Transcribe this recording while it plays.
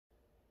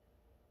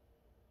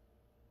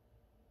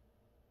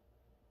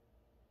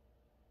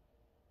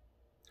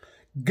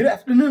Good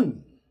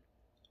afternoon.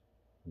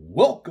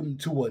 Welcome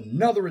to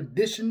another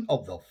edition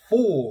of the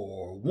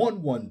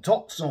 411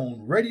 Talk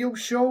Zone radio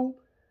show,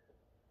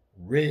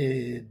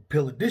 Red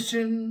Pill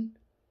Edition.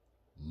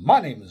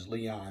 My name is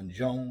Leon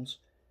Jones,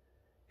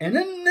 and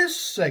in this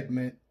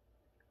segment,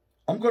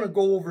 I'm going to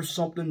go over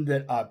something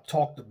that I've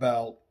talked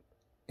about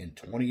in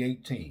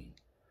 2018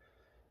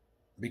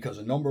 because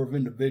a number of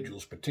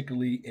individuals,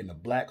 particularly in the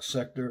black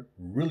sector,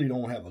 really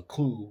don't have a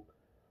clue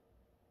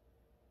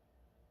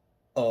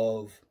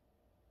of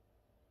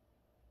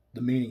the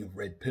meaning of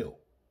red pill.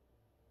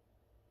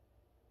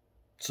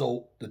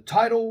 So the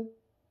title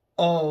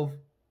of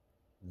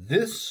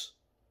this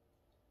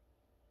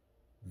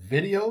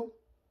video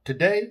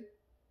today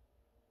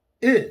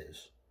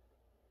is,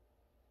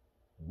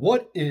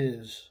 what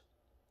is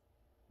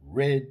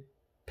red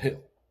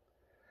pill?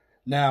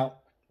 Now,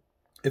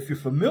 if you're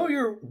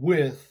familiar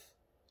with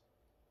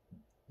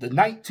the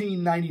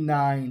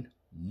 1999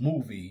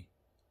 movie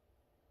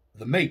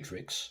The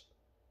Matrix,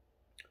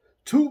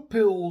 two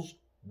pills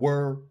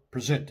were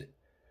presented.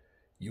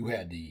 You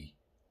had the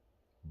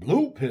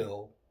blue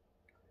pill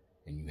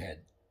and you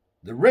had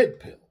the red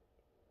pill.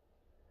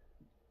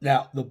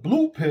 Now, the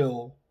blue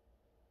pill,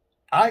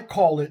 I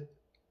call it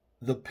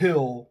the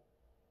pill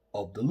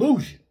of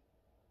delusion.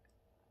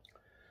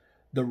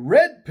 The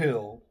red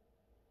pill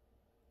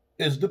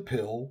is the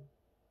pill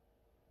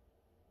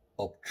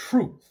of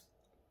truth.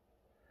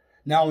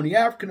 Now, in the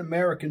African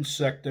American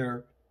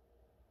sector,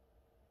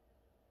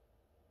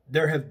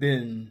 there have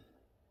been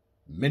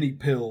many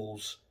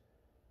pills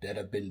that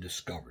have been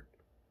discovered.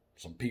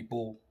 Some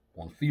people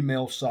on the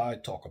female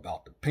side talk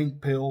about the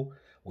pink pill,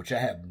 which I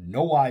have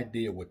no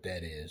idea what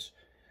that is.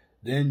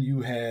 Then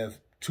you have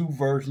two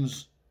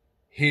versions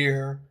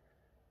here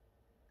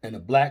in the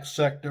black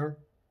sector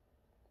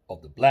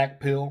of the black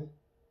pill,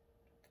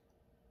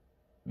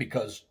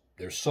 because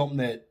there's something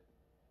that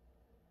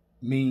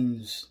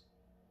means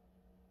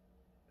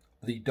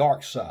the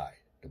dark side.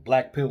 The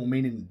black pill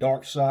meaning the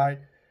dark side.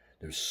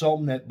 There's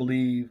some that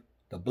believe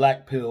the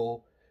black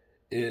pill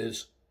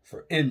is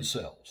for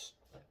incels.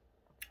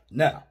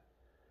 Now,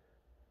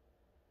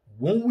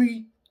 when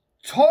we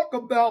talk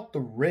about the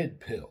red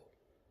pill,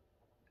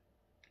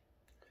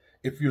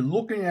 if you're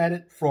looking at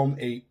it from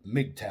a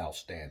MGTOW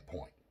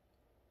standpoint,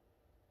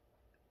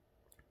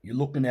 you're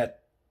looking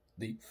at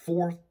the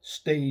fourth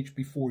stage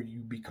before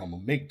you become a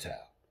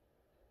MGTOW.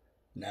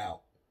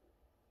 Now,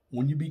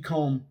 when you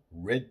become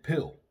red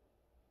pill,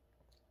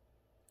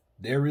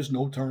 there is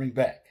no turning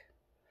back.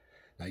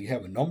 Now, you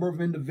have a number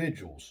of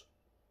individuals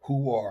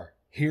who are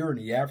here in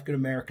the African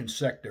American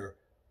sector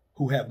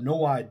who have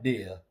no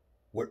idea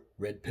what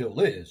red pill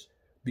is,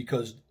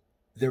 because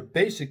they're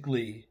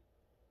basically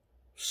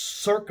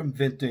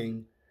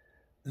circumventing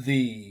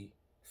the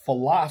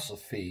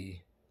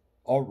philosophy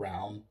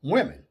around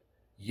women.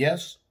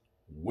 Yes,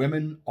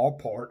 women are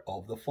part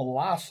of the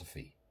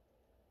philosophy.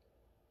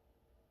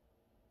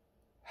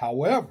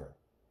 However,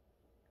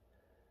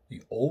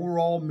 the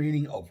overall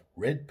meaning of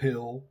red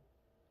pill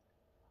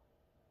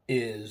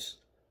is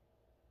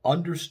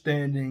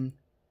understanding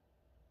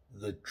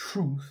the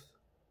truth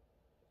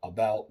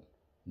about,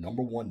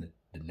 number one,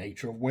 the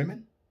nature of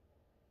women,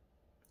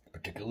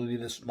 particularly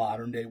this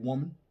modern day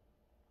woman,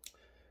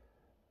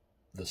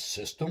 the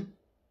system,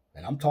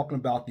 and I'm talking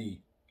about the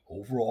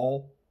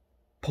overall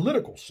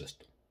political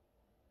system.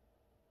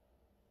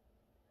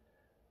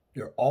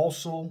 They're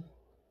also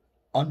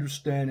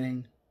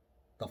understanding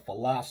the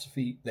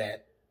philosophy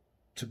that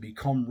to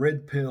become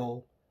red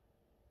pill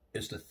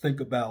is to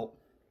think about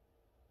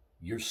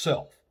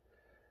yourself.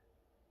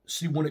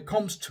 See, when it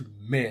comes to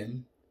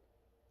men,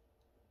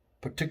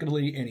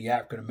 particularly in the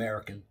African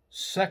American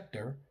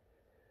sector,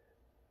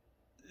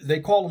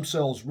 they call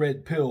themselves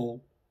red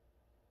pill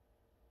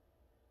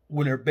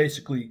when they're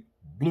basically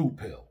blue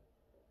pill,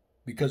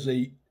 because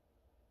they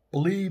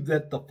believe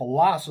that the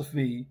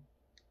philosophy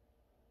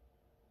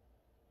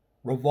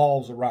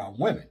revolves around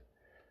women.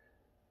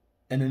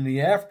 And in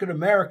the African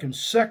American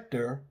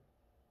sector,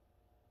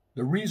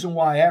 the reason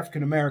why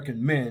African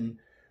American men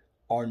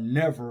are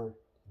never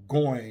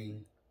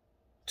going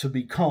to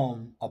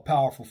become a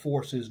powerful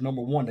force is,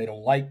 number one, they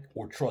don't like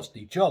or trust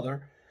each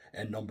other,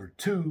 and number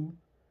two,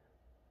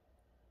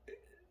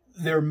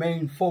 their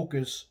main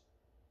focus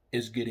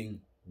is getting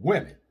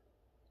women.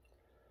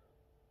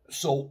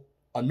 So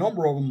a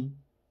number of them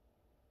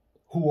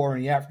who are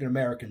in the African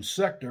American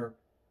sector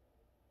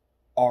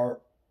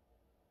are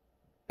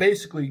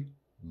basically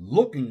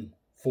looking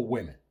for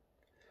women.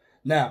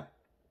 Now,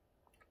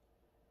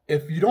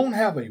 if you don't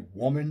have a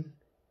woman,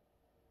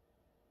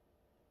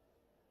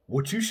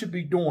 what you should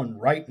be doing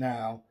right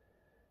now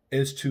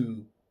is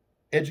to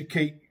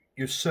educate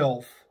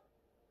yourself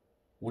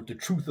with the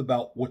truth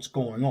about what's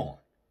going on.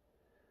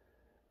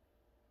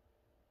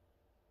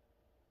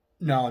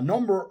 Now, a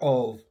number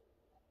of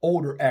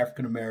older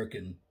African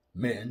American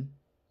men,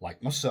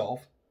 like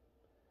myself,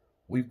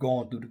 we've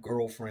gone through the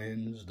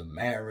girlfriends, the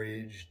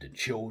marriage, the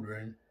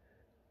children,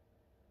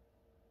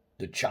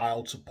 the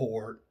child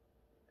support,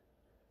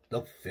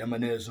 the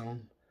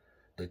feminism,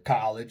 the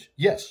college.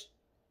 Yes,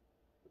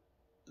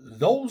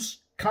 those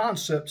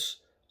concepts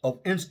of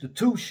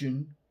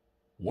institution,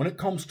 when it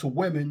comes to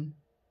women,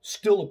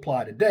 still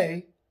apply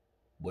today,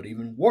 but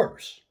even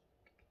worse.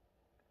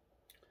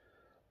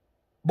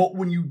 But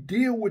when you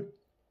deal with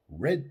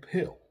red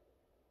pill,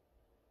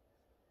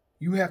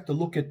 you have to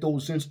look at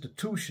those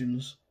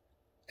institutions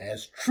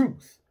as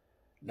truth.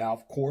 Now,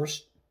 of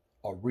course,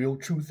 a real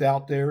truth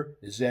out there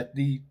is that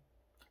the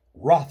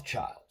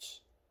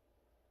Rothschilds,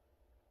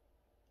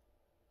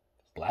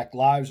 Black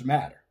Lives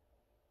Matter,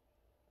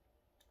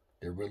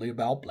 they're really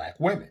about black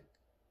women.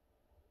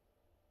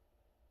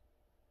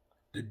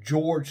 The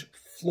George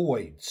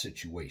Floyd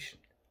situation.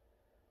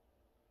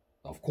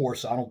 Of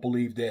course, I don't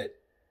believe that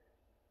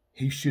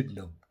he shouldn't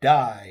have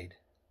died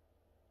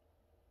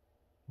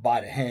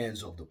by the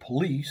hands of the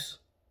police.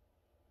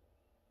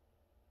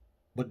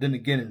 But then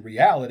again, in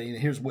reality, and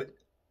here's what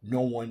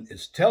no one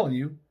is telling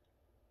you,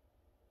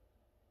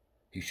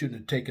 he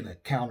shouldn't have taken a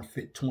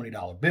counterfeit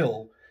 $20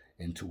 bill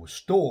into a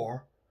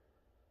store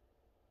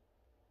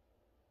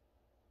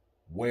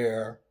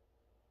where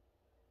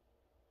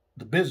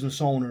the business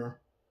owner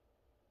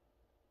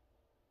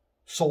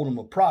sold him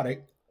a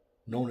product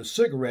known as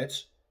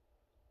cigarettes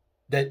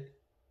that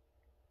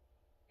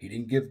he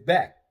didn't give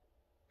back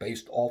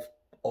based off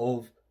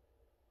of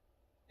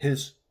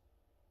his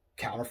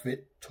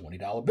counterfeit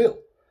 $20 bill.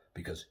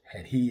 Because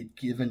had he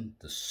given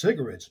the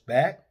cigarettes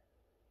back,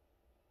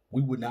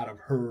 we would not have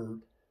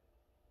heard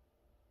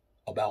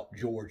about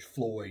George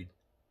Floyd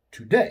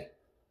today.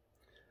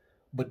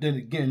 But then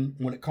again,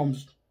 when it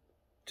comes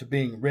to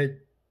being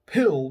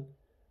red-pilled,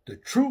 the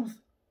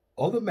truth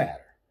of the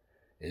matter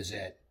is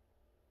that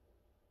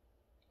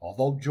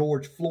although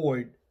George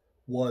Floyd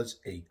was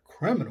a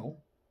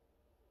criminal,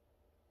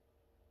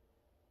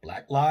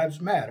 Black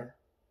Lives Matter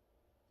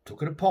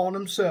took it upon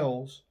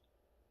themselves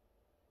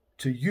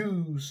to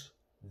use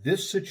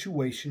this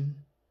situation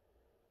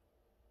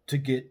to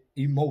get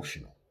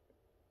emotional.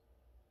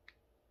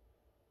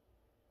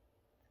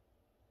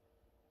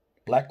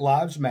 Black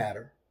Lives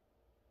Matter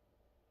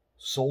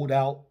sold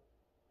out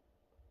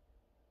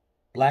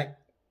black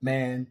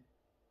man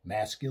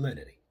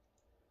masculinity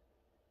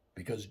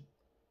because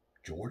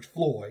George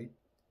Floyd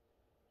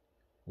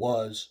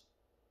was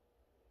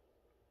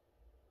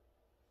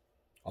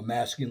a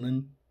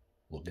masculine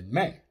looking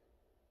man.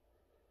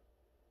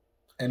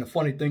 And the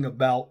funny thing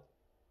about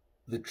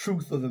the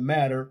truth of the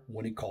matter,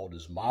 when he called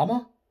his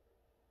mama,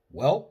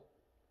 well,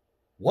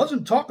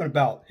 wasn't talking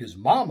about his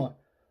mama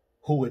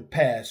who had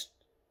passed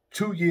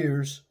 2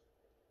 years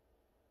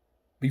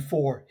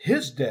before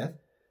his death.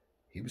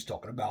 He was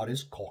talking about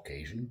his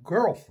Caucasian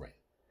girlfriend.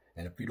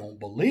 And if you don't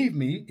believe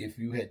me, if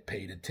you had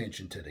paid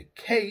attention to the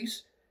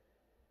case,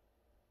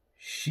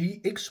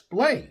 she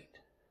explained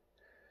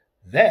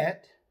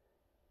that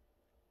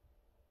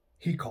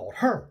he called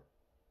her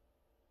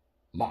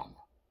mama.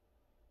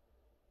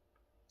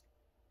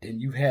 Then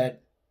you had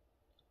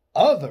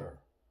other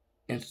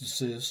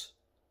instances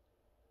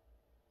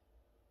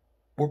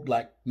where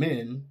black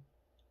men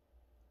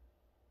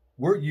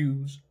were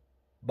used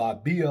by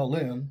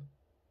BLM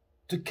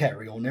to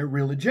carry on their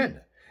real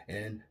agenda.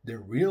 And their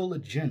real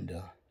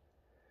agenda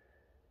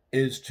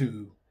is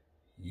to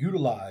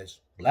utilize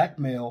black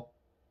male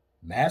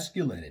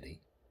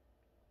masculinity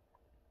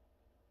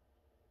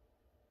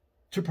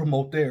to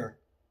promote their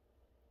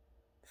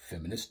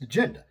feminist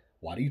agenda.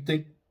 Why do you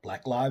think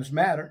Black Lives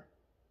Matter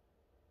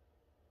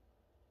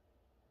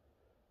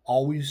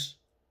always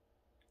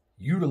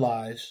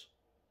utilize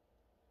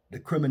the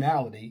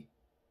criminality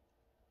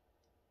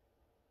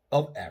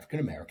of African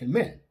American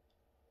men?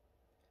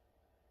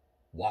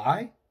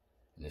 Why?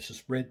 And this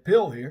is red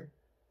pill here.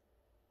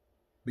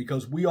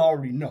 Because we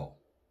already know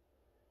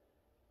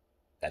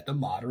that the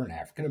modern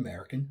African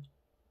American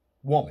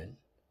woman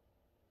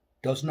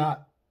does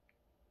not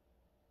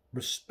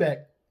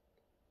respect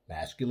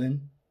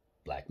masculine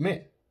black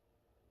men.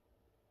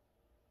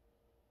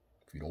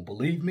 If you don't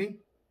believe me,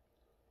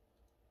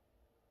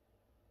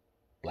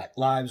 Black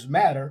Lives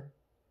Matter,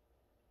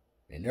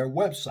 in their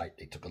website,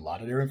 they took a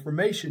lot of their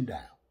information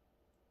down.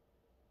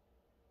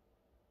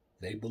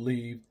 They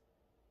believe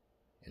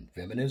in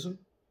feminism.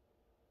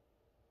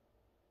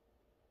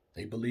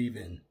 They believe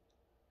in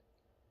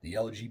the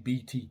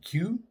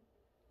LGBTQ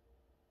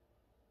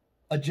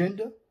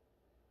agenda.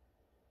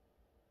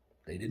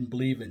 They didn't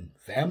believe in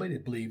family. They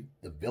believed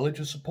the village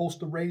is supposed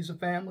to raise a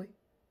family.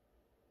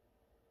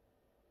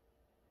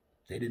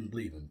 They didn't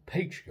believe in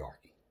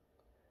patriarchy.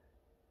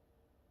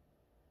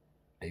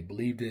 They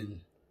believed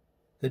in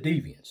the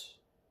deviance.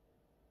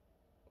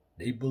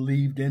 They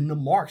believed in the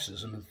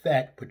Marxism. In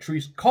fact,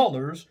 Patrisse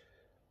Cullors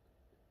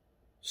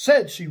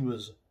said she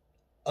was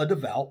a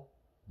devout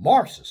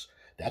Marxist.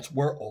 That's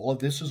where all of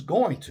this is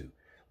going to.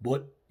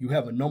 But you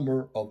have a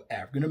number of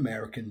African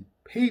American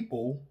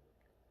people,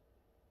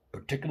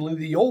 particularly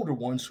the older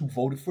ones who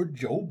voted for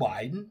Joe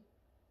Biden,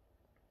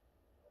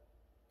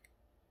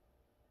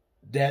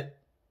 that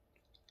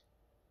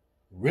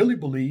really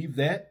believe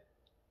that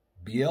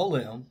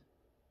BLM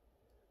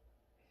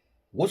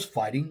was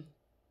fighting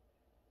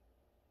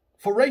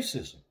for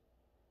racism.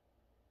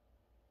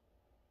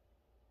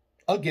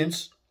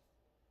 against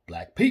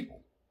black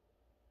people.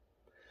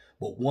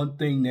 But one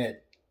thing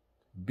that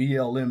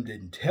BLM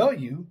didn't tell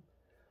you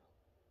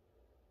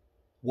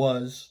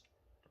was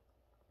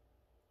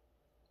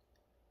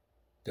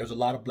there's a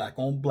lot of black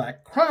on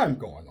black crime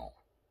going on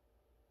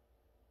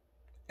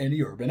in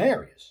the urban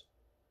areas.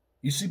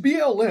 You see,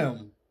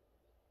 BLM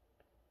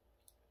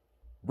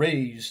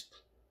raised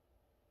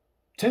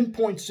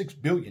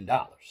 $10.6 billion.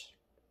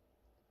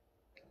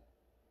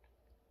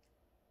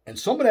 And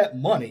some of that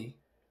money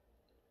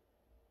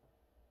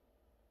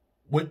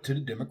went to the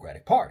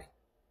Democratic Party.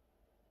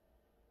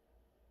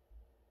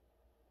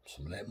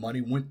 Some of that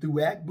money went through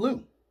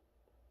ActBlue.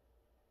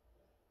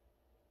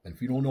 And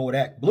if you don't know what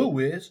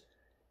ActBlue is,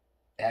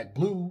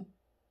 ActBlue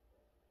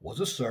was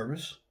a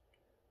service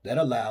that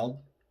allowed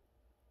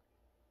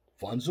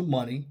funds of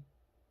money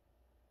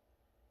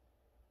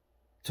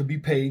to be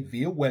paid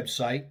via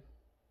website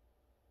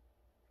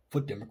for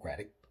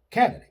Democratic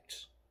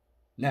candidates.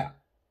 Now,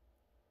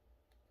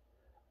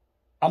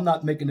 I'm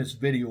not making this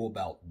video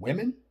about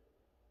women,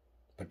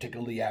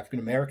 particularly African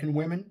American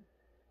women,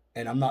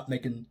 and I'm not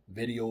making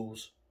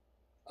videos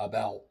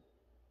about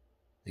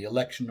the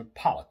election of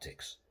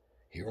politics.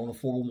 Here on the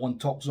 401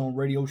 Talk Zone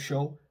radio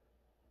show,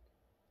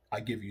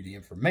 I give you the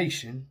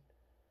information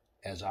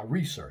as I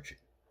research it.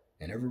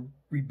 And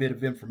every bit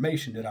of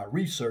information that I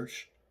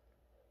research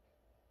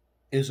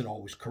isn't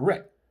always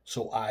correct.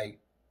 So I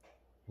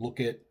look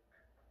at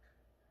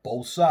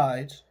both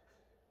sides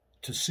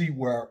to see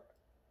where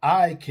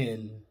I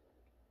can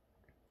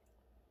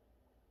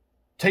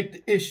take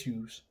the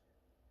issues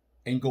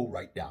and go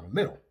right down the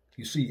middle.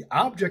 You see, the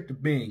object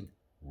of being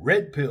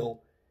red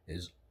pill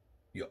is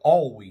you're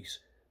always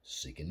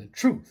seeking the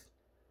truth.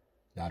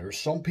 Now, there's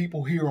some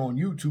people here on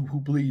YouTube who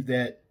believe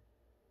that,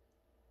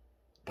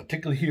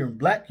 particularly here in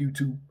black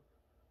YouTube,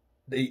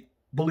 they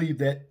believe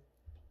that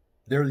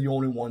they're the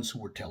only ones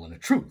who are telling the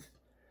truth,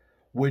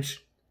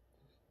 which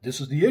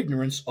this is the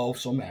ignorance of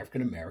some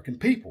African American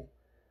people.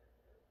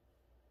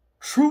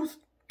 Truth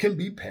can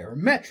be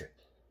parametric.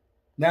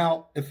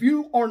 Now, if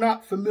you are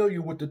not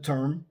familiar with the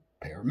term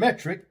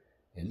parametric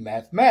in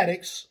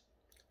mathematics,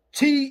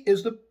 T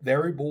is the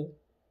variable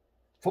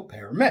for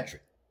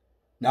parametric.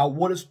 Now,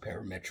 what does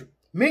parametric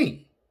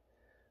mean?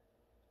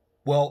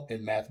 Well,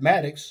 in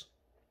mathematics,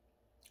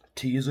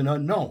 T is an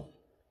unknown.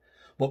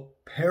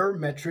 But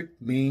parametric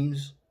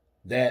means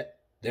that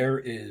there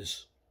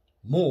is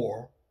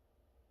more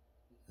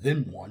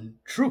than one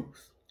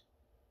truth.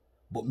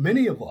 But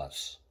many of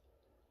us,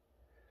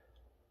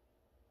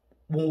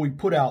 when we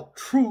put out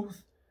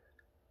truth,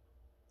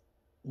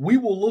 we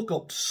will look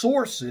up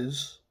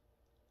sources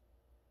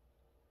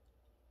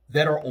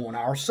that are on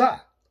our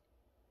side.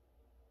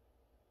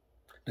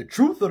 The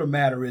truth of the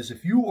matter is,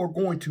 if you are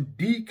going to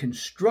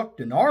deconstruct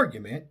an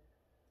argument,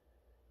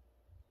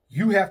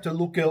 you have to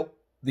look up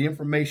the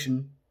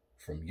information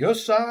from your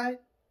side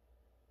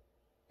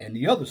and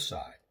the other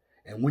side.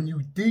 And when you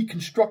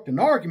deconstruct an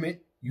argument,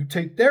 you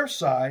take their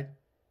side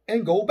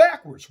and go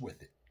backwards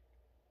with it.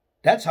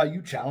 That's how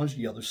you challenge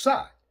the other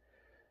side.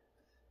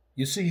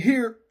 You see,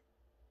 here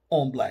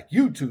on Black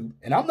YouTube,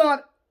 and I'm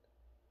not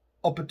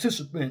a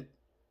participant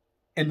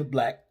in the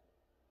Black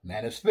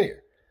Manosphere.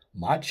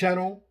 My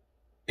channel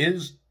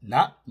is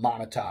not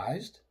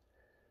monetized.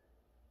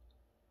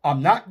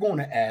 I'm not going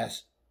to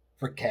ask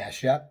for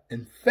Cash App.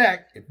 In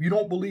fact, if you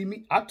don't believe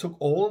me, I took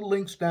all the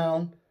links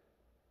down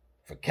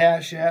for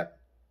Cash App,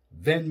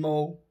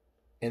 Venmo,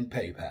 and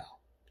PayPal.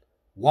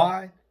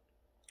 Why?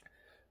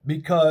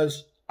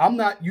 Because I'm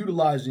not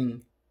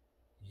utilizing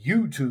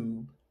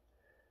YouTube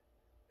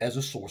as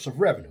a source of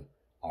revenue.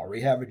 I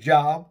already have a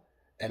job,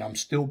 and I'm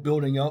still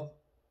building up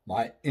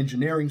my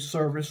engineering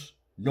service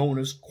known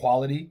as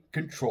Quality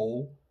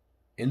Control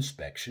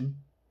Inspection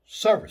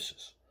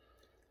Services.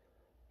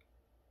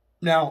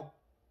 Now,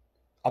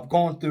 I've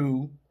gone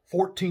through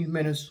 14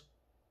 minutes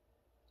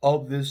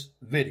of this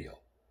video.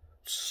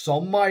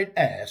 Some might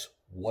ask,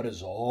 what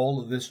does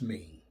all of this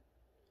mean?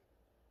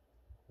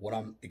 What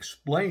I'm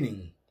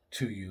explaining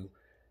to you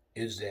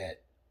is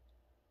that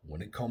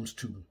when it comes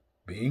to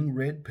being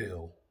red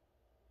pill,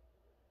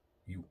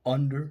 you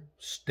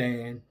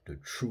understand the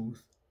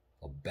truth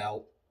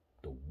about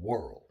the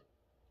world.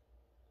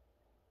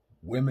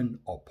 Women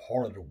are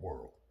part of the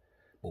world,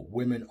 but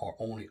women are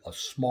only a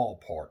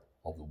small part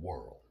of the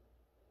world.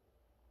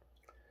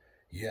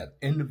 You have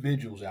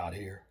individuals out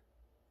here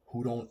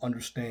who don't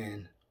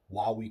understand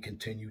why we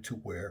continue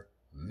to wear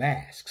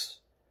masks.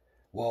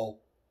 Well,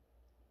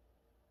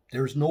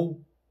 there's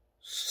no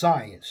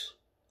science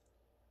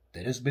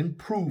that has been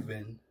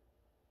proven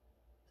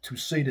to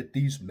say that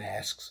these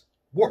masks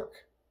work.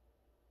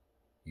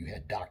 You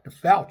had Dr.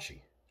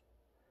 Fauci,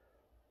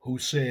 who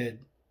said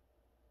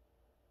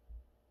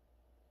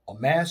a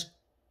mask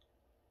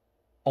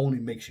only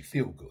makes you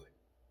feel good.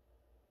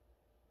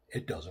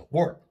 It doesn't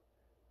work.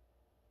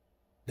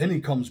 Then he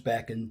comes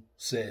back and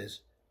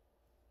says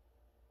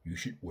you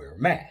should wear a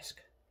mask.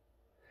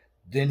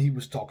 Then he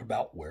was talking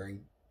about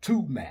wearing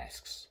 2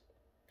 masks.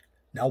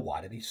 Now,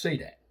 why did he say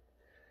that?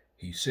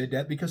 He said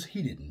that because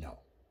he didn't know.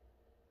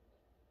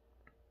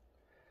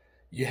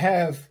 You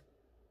have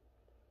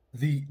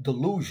the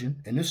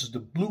delusion, and this is the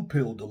blue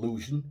pill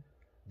delusion,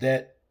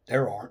 that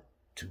there aren't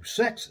two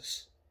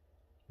sexes.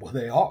 Well,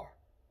 they are.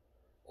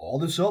 All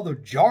this other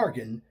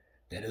jargon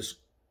that is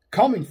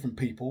coming from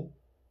people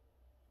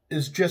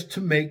is just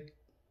to make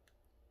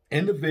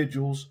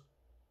individuals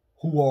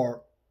who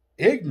are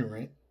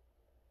ignorant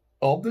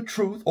of the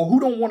truth or who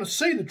don't want to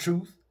say the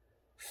truth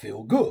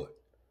feel good.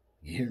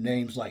 You hear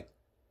names like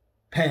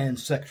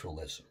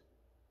pansexualism.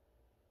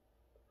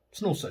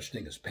 There's no such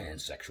thing as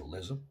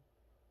pansexualism.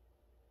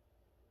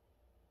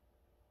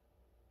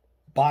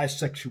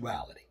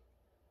 Bisexuality.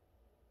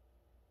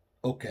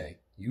 Okay,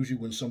 usually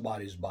when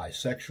somebody's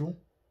bisexual,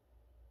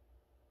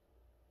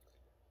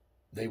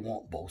 they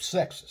want both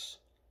sexes.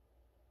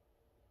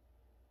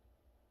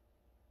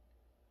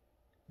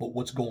 But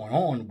what's going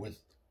on with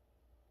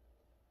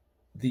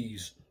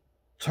these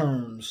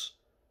terms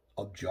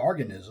of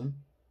jargonism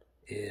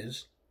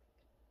is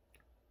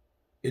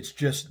it's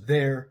just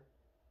there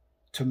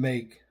to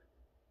make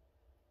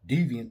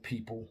deviant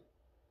people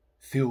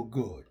feel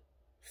good,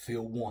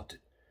 feel wanted.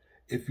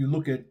 If you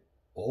look at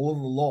all of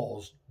the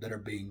laws that are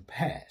being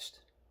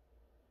passed,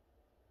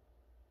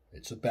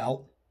 it's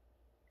about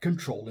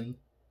controlling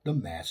the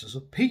masses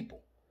of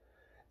people.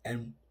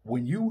 And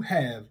when you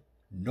have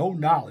no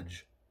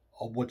knowledge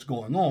of what's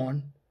going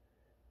on,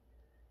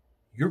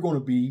 you're going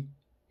to be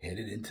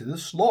headed into the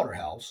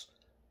slaughterhouse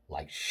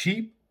like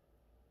sheep,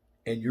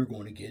 and you're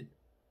going to get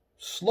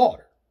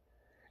slaughtered.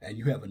 And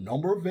you have a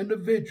number of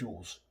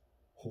individuals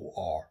who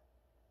are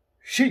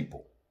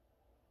sheeple.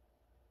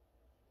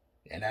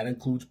 And that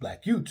includes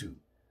Black YouTube.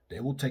 They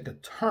will take a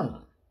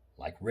term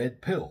like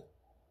red pill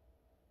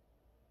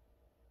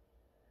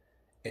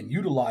and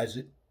utilize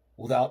it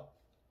without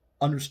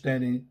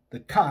understanding the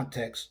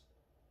context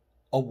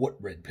of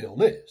what red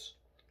pill is.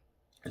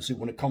 And see,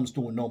 when it comes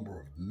to a number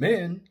of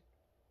men,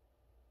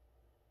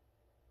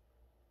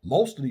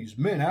 most of these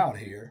men out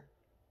here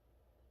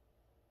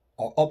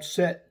are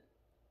upset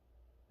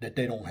that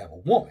they don't have a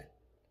woman.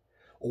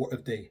 Or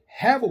if they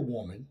have a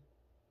woman,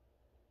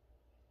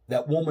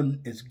 that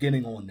woman is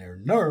getting on their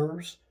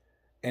nerves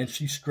and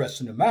she's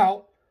stressing them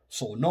out.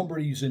 So a number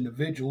of these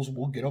individuals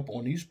will get up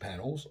on these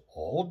panels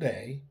all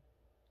day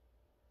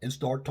and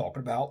start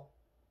talking about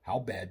how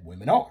bad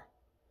women are.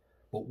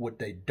 But what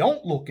they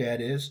don't look at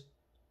is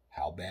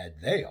how bad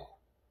they are.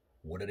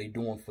 What are they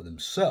doing for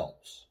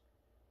themselves?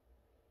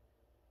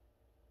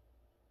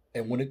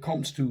 And when it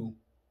comes to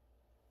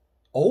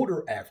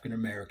older African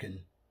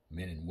American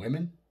men and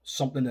women,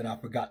 something that I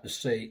forgot to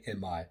say in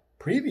my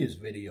previous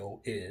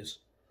video is,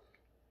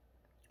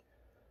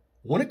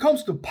 when it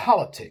comes to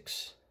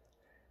politics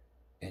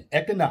and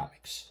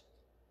economics,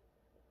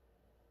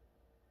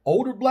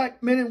 older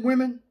Black men and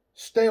women,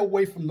 stay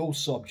away from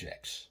those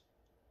subjects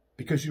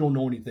because you don't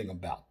know anything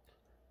about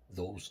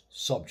those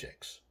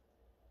subjects.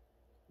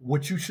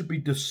 What you should be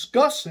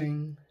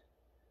discussing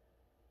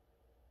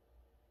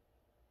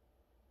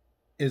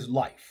is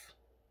life.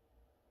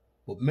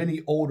 But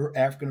many older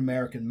African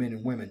American men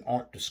and women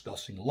aren't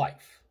discussing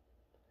life.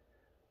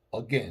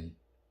 Again,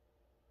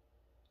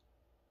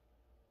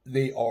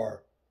 they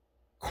are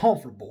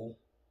comfortable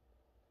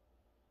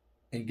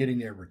in getting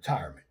their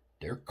retirement.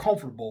 They're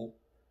comfortable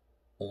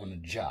on a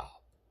job.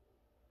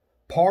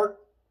 Part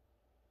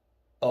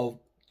of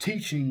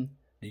teaching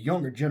the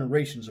younger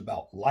generations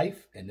about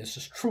life, and this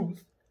is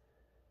truth,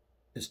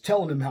 is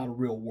telling them how the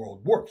real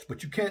world works.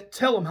 But you can't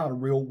tell them how the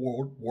real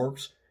world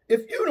works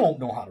if you don't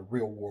know how the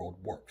real world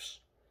works.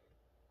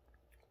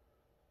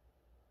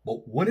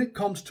 But when it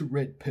comes to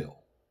red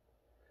pill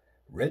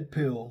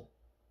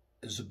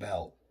is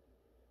about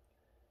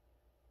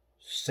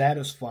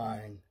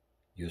satisfying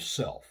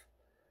yourself.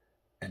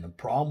 And the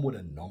problem with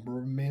a number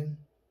of men,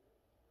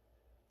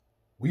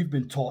 we've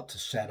been taught to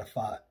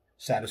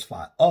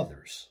satisfy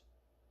others,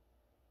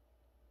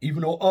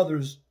 even though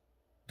others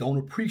don't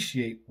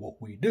appreciate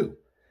what we do.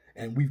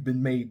 And we've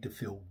been made to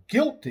feel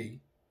guilty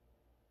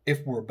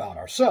if we're about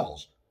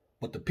ourselves.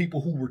 But the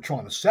people who we're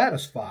trying to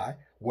satisfy,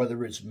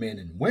 whether it's men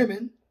and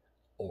women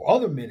or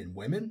other men and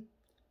women,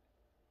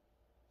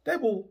 they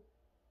will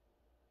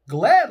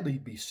gladly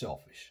be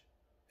selfish.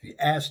 If you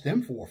ask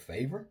them for a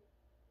favor,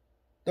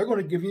 they're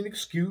going to give you an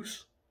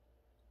excuse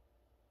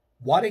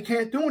why they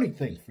can't do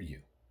anything for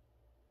you.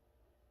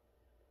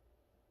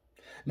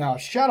 Now,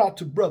 shout out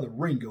to Brother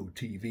Ringo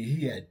TV.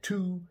 He had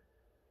 2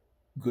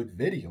 good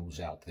videos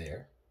out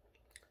there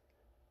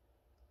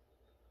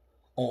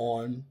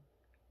on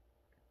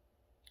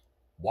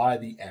why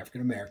the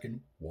African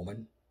American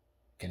woman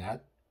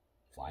cannot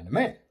find a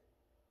man.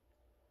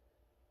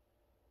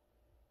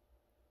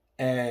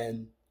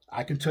 And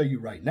I can tell you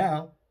right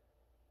now,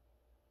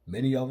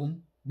 many of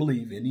them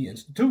believe in the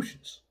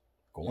institutions,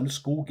 going to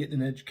school,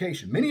 getting an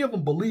education. Many of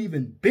them believe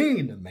in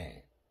being a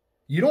man.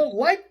 You don't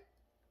like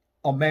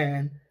a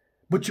man,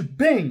 but you're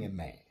being a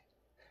man.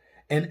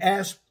 And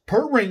as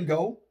per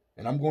Ringo,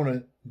 and I'm going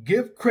to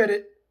give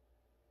credit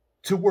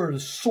to where the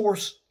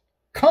source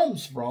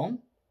comes from,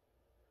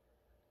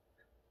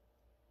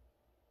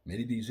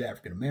 many of these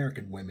African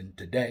American women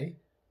today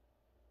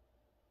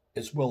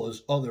as well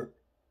as other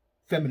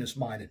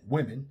feminist-minded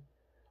women,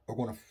 are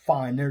going to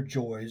find their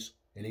joys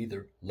in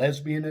either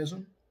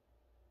lesbianism,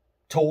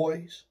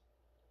 toys.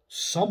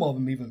 Some of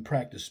them even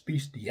practice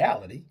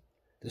bestiality.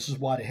 This is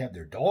why they have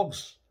their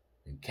dogs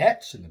and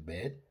cats in the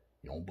bed.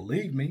 You don't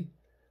believe me?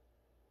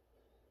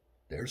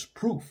 There's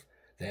proof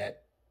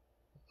that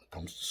when it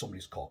comes to some of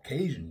these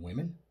Caucasian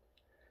women,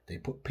 they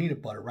put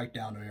peanut butter right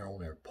down there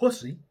on their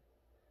pussy,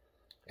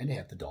 and they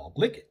have the dog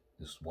lick it.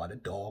 This is why the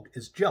dog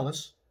is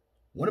jealous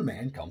when a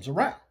man comes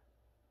around.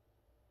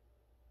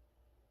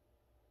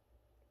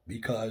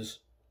 Because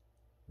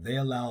they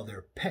allow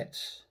their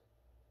pets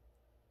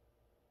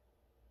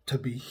to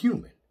be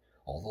human,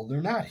 although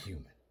they're not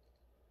human.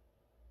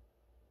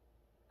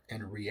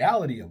 And the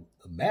reality of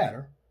the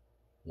matter,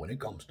 when it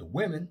comes to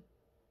women,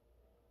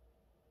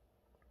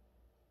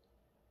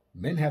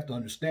 men have to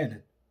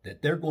understand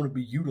that they're going to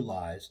be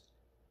utilized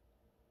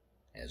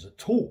as a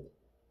tool.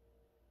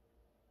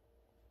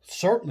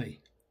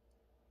 Certainly,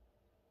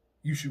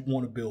 you should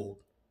want to build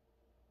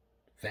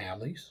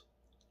families.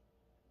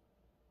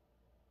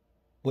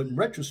 But in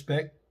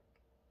retrospect,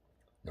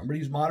 a number of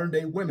these modern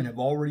day women have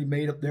already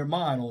made up their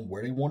mind on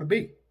where they want to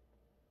be.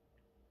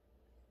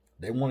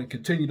 They want to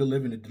continue to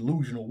live in a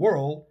delusional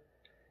world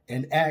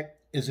and act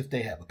as if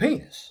they have a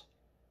penis,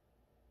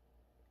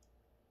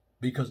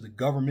 because the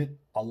government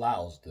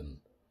allows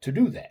them to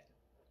do that.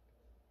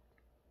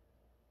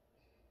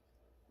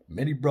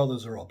 Many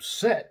brothers are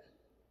upset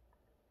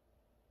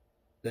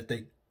that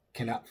they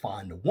cannot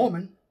find a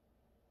woman,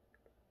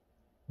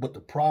 but the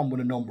problem with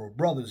a number of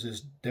brothers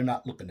is they're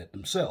not looking at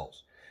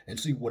themselves. And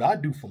see, what I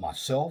do for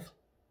myself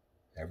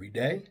every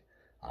day,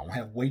 I don't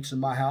have weights in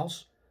my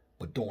house,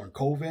 but during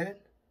COVID,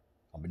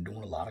 I've been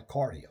doing a lot of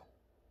cardio,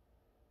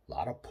 a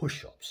lot of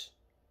push-ups,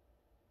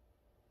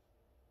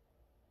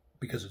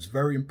 because it's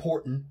very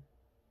important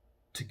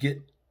to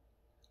get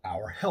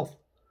our health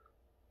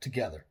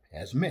together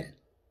as men.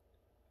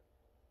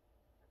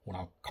 When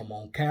I come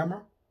on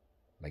camera,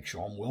 make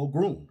sure I'm well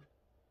groomed.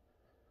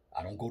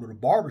 I don't go to the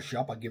barber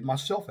shop, I give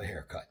myself a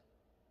haircut.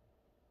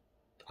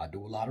 I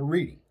do a lot of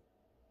reading.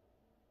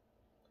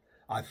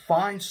 I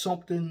find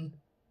something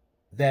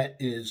that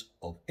is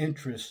of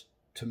interest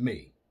to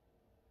me,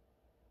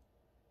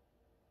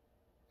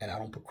 and I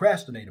don't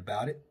procrastinate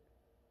about it.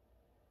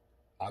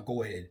 I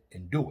go ahead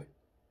and do it,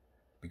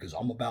 because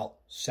I'm about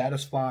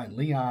satisfying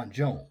Leon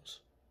Jones.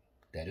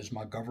 That is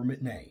my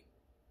government name.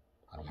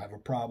 I don't have a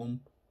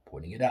problem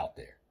putting it out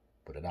there.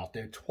 Put it out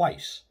there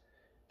twice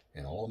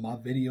in all of my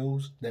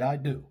videos that I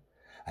do.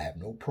 I have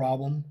no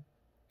problem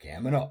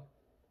camming up,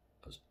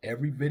 because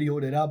every video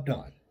that I've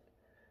done,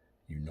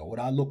 you know what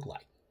I look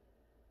like.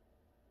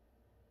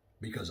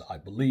 Because I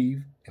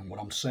believe in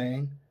what I'm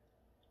saying,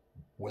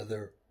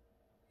 whether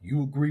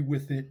you agree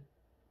with it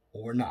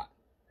or not.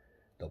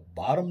 The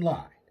bottom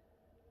line,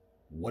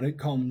 when it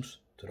comes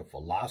to the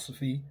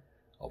philosophy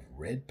of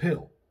Red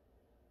Pill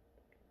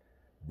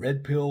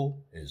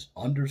is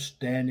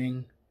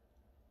understanding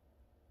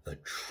the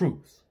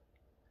truth.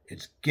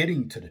 It's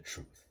getting to the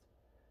truth.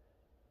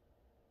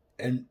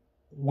 And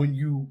when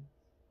you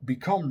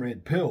become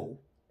Red Pill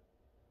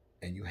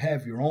and you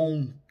have your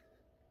own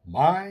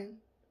mind,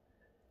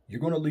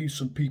 you're going to leave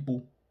some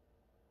people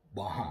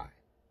behind,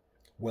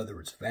 whether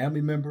it's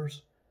family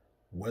members,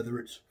 whether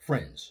it's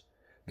friends,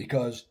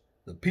 because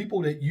the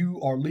people that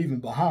you are leaving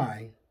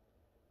behind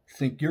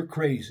think you're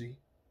crazy,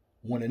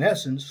 when in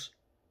essence,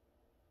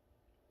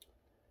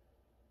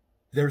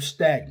 they're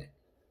stagnant.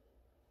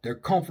 They're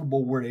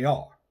comfortable where they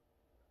are.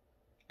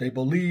 They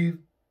believe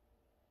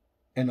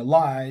in the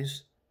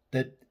lies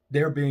that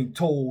they're being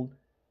told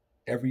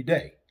every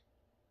day.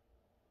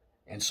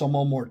 And some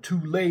of them are too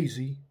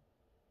lazy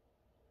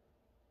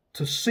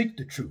to seek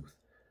the truth.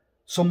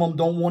 Some of them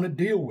don't want to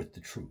deal with the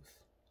truth.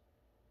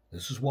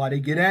 This is why they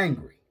get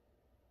angry.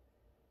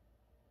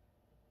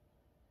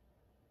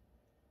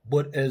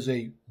 But as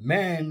a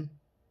man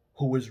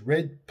who is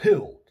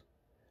red-pilled,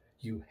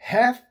 you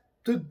have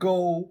to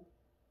go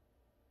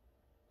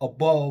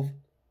above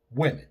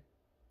women.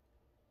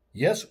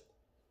 Yes,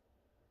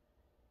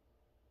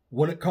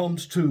 when it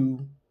comes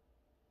to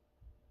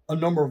a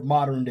number of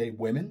modern day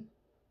women,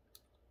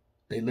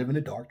 they live in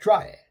a dark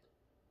triad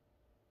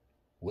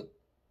with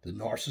the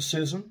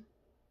narcissism,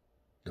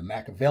 the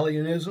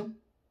Machiavellianism,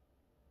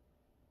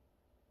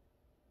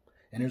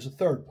 and there's a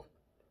third one,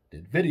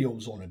 did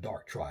videos on a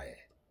dark triad.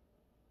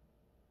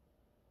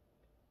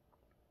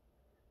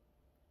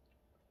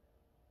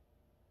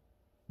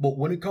 But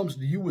when it comes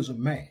to you as a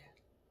man,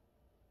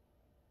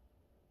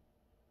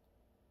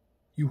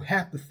 you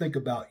have to think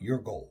about your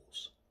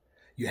goals.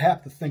 You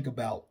have to think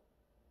about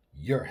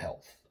your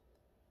health.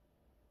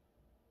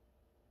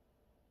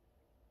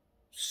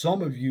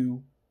 Some of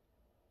you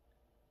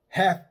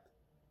have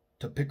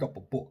to pick up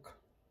a book.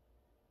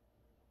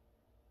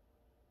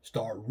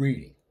 Start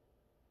reading.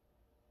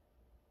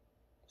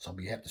 Some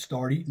of you have to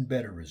start eating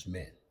better as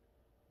men.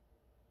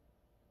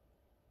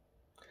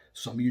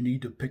 Some of you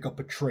need to pick up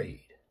a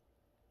trade.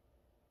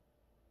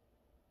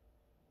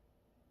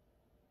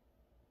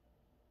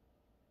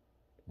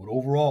 But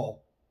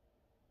overall,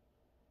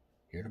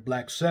 here in the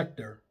black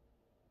sector,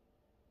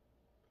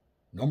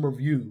 a number of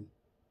you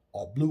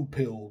are blue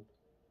pilled,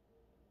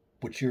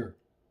 but you're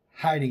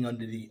hiding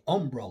under the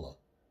umbrella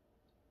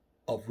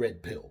of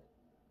red pill.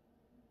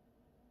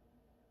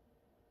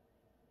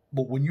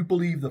 But when you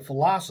believe the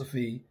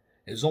philosophy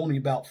is only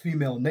about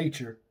female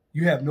nature,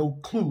 you have no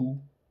clue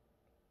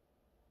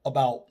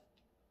about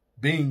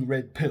being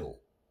red pill.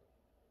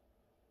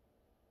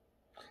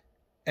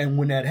 And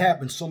when that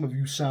happens, some of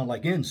you sound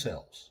like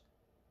incels.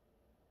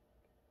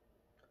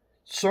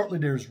 Certainly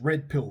there's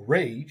red pill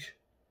rage.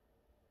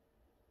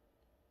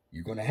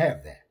 You're going to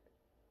have that.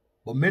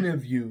 But many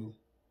of you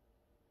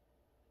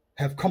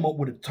have come up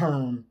with a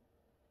term,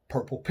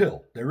 purple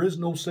pill. There is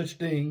no such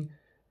thing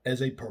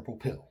as a purple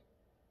pill.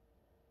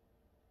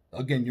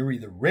 Again, you're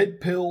either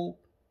red pill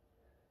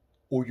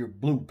or you're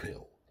blue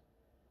pill.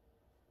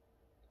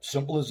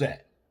 Simple as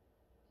that.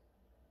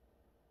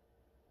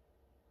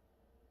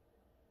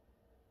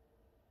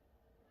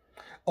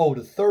 Oh,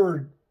 the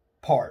third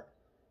part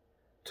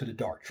to the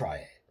dark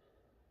triad.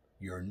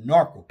 You're a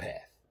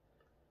narcopath.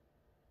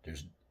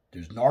 There's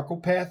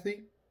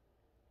narcopathy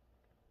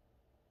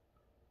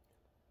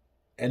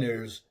and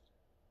there's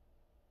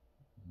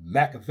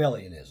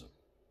Machiavellianism.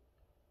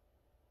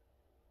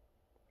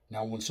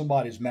 Now, when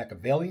somebody's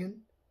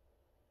Machiavellian,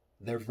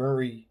 they're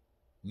very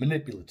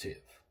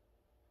manipulative.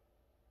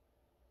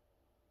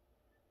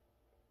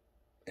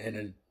 And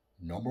a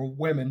number of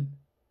women,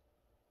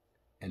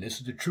 and this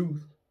is the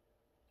truth,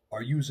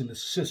 are using the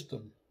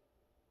system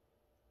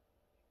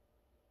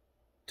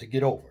to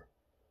get over.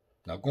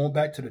 Now, going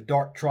back to the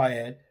dark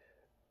triad,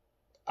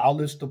 I'll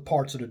list the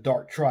parts of the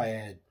dark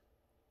triad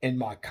in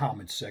my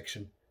comments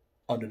section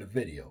under the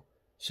video.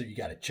 So you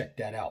got to check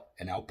that out.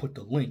 And I'll put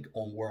the link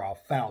on where I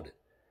found it.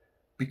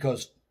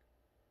 Because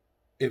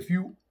if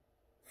you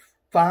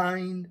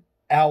find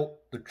out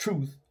the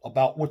truth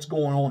about what's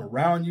going on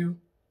around you,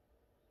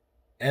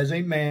 as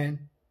a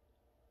man,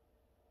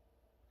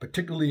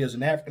 particularly as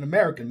an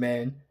African-American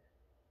man,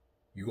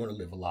 you're going to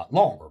live a lot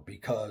longer,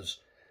 because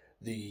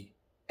the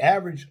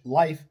average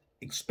life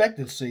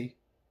expectancy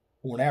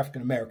for an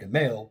African-American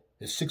male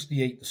is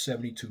 68 to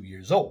 72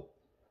 years old.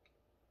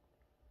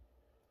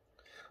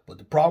 But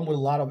the problem with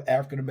a lot of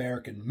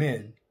African-American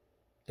men,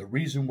 the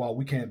reason why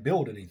we can't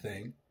build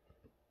anything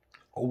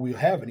or we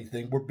have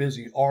anything, we're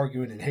busy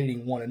arguing and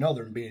hating one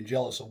another and being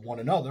jealous of one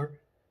another.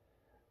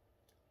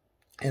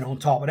 And on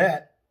top of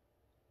that,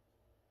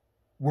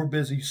 we're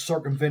busy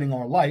circumventing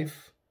our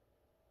life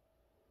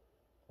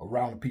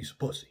around a piece of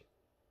pussy.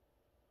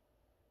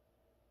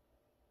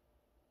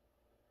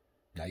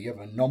 Now, you have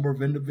a number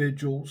of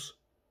individuals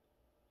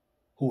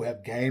who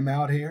have game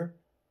out here.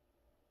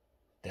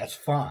 That's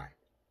fine.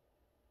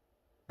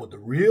 But the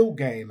real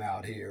game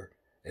out here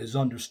is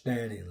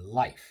understanding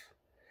life.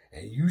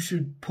 And you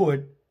should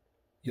put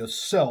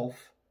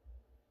yourself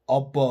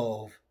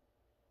above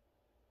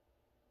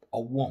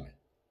a woman,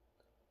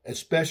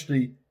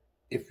 especially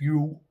if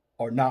you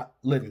are not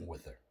living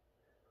with her.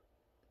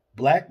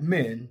 Black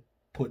men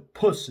put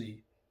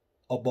pussy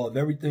above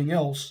everything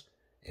else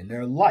in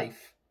their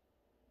life.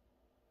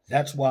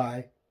 That's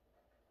why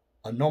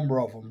a number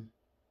of them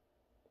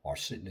are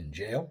sitting in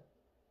jail.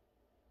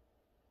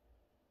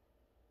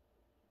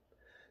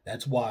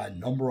 That's why a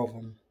number of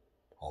them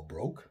are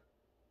broke.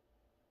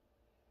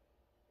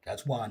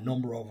 That's why a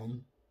number of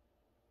them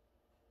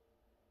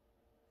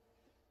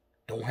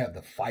don't have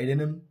the fight in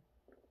them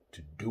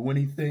to do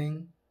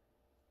anything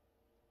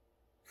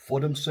for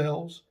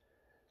themselves.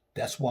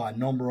 That's why a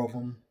number of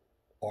them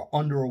are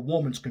under a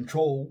woman's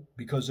control,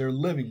 because they're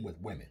living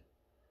with women.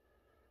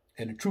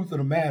 And the truth of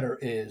the matter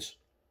is,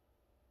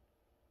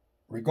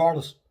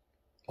 regardless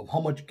of how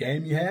much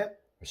game you have,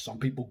 there's some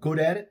people good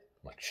at it,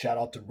 like shout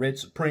out to Red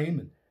Supreme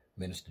and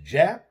Minister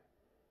Jap.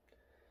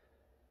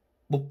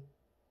 But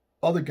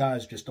other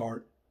guys just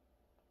aren't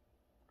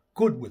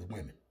good with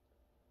women,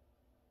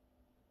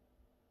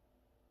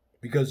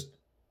 because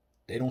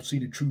they don't see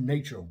the true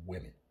nature of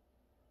women.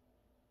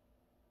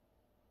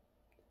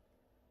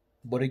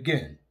 But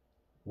again,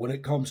 when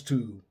it comes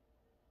to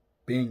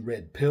being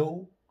red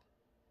pill,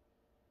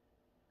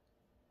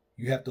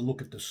 you have to look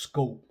at the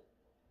scope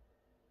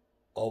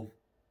of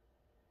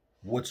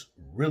what's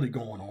really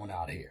going on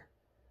out here.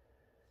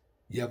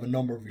 You have a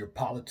number of your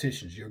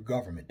politicians, your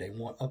government, they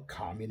want a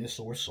communist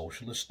or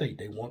socialist state.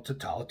 They want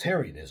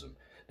totalitarianism.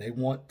 They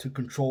want to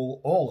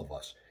control all of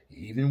us,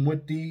 even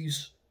with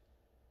these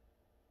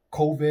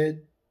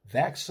COVID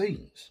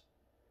vaccines.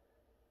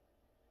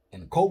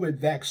 And the COVID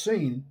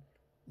vaccine,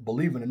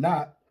 believe it or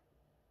not,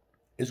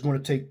 is going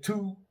to take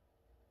 2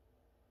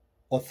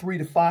 or 3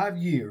 to 5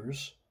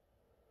 years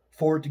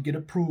for it to get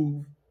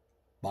approved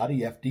by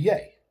the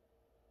FDA.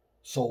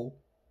 So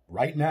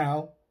right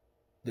now,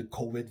 the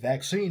COVID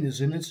vaccine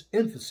is in its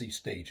infancy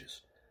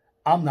stages.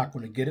 I'm not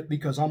going to get it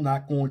because I'm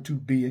not going to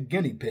be a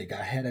guinea pig.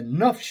 I had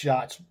enough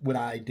shots when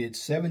I did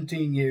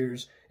 17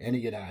 years in the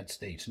United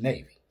States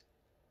Navy.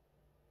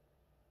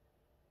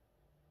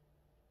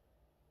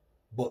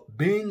 But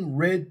being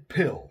red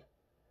pill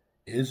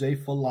is a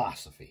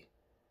philosophy.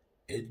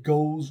 It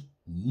goes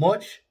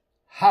much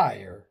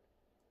higher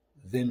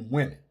than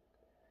women.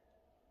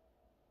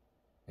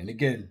 And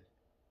again,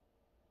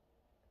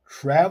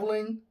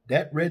 traveling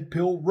that red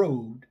pill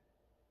road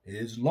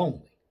is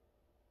lonely,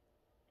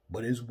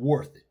 but it's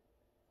worth it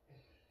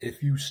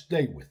if you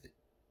stay with it.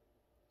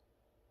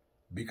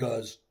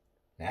 Because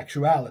in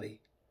actuality,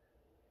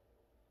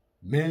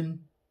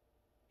 men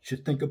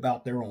should think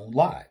about their own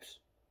lives.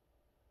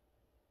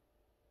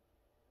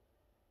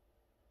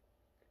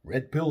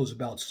 Red pill is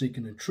about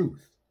seeking the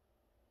truth.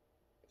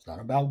 It's not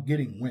about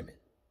getting women.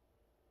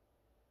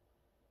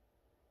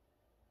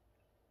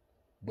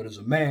 But as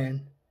a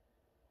man,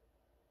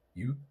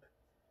 you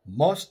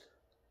must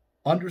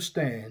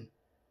understand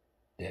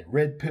that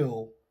red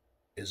pill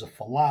is a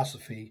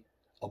philosophy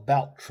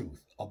about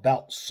truth,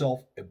 about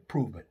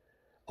self-improvement,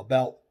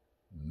 about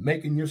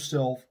making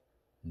yourself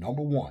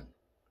number one.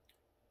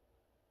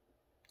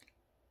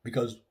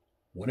 Because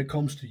when it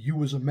comes to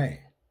you as a man,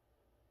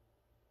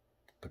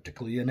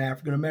 particularly an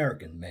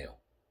African-American male,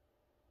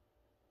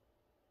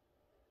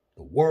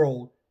 the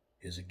world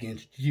is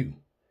against you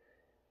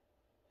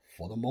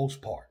for the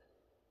most part.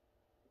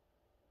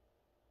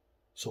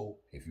 So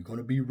if you're going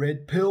to be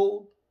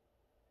red-pilled,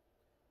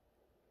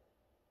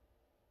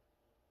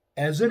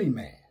 as any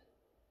man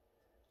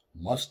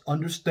must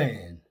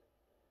understand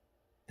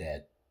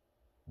that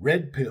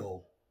red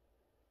pill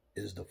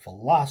is the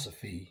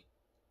philosophy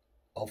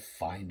of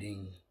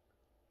finding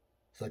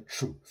the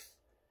truth.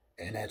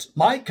 And that's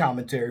my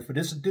commentary for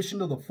this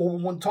edition of the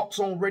 411 Talk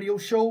Zone radio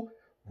show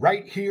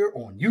right here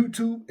on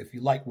YouTube. If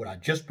you like what I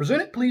just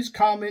presented, please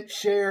comment,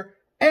 share,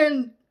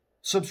 and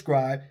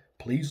subscribe.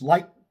 Please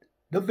like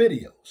the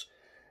videos.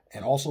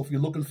 And also, if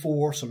you're looking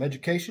for some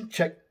education,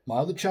 check my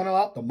other channel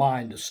out, The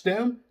Mind of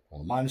STEM. On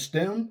The Mind of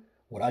STEM,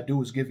 what I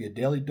do is give you a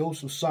daily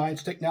dose of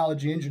science,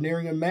 technology,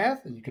 engineering, and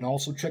math. And you can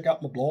also check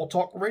out my Blog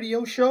Talk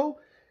radio show.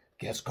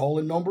 Guest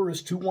calling number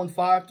is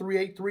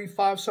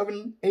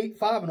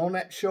 215-383-5785. And on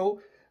that show,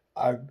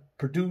 I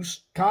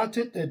produce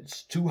content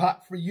that's too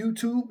hot for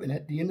YouTube. And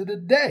at the end of the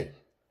day,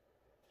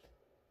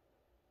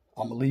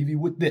 I'm going to leave you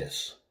with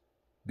this.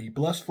 Be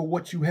blessed for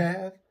what you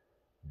have.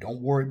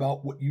 Don't worry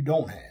about what you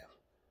don't have.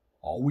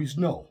 Always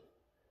know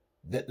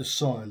that the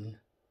sun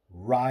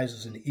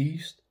rises in the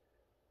east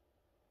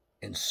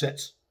and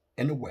sets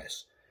in the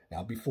west.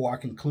 Now, before I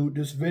conclude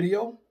this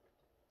video,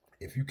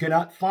 if you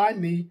cannot find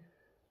me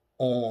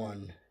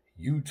on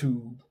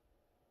YouTube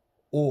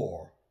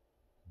or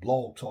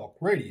Blog Talk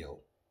Radio,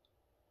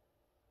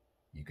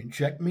 you can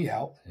check me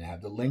out and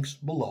have the links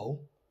below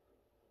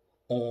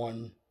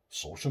on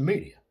social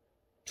media.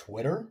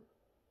 Twitter,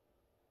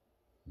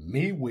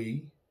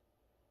 MeWe,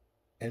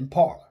 and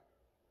Parler.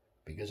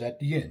 Because at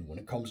the end, when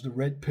it comes to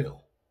red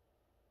pill,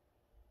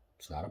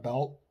 it's not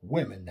about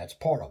women. That's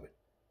part of it.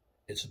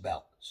 It's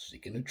about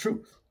seeking the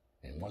truth.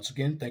 And once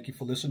again, thank you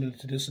for listening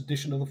to this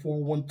edition of the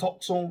 411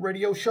 Talk Zone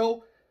radio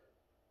show.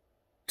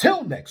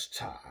 Till next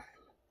time,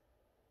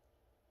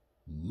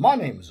 my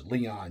name is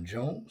Leon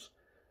Jones.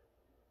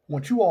 I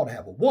want you all to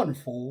have a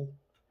wonderful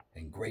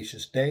and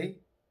gracious day.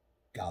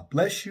 God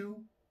bless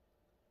you.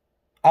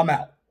 I'm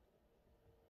out.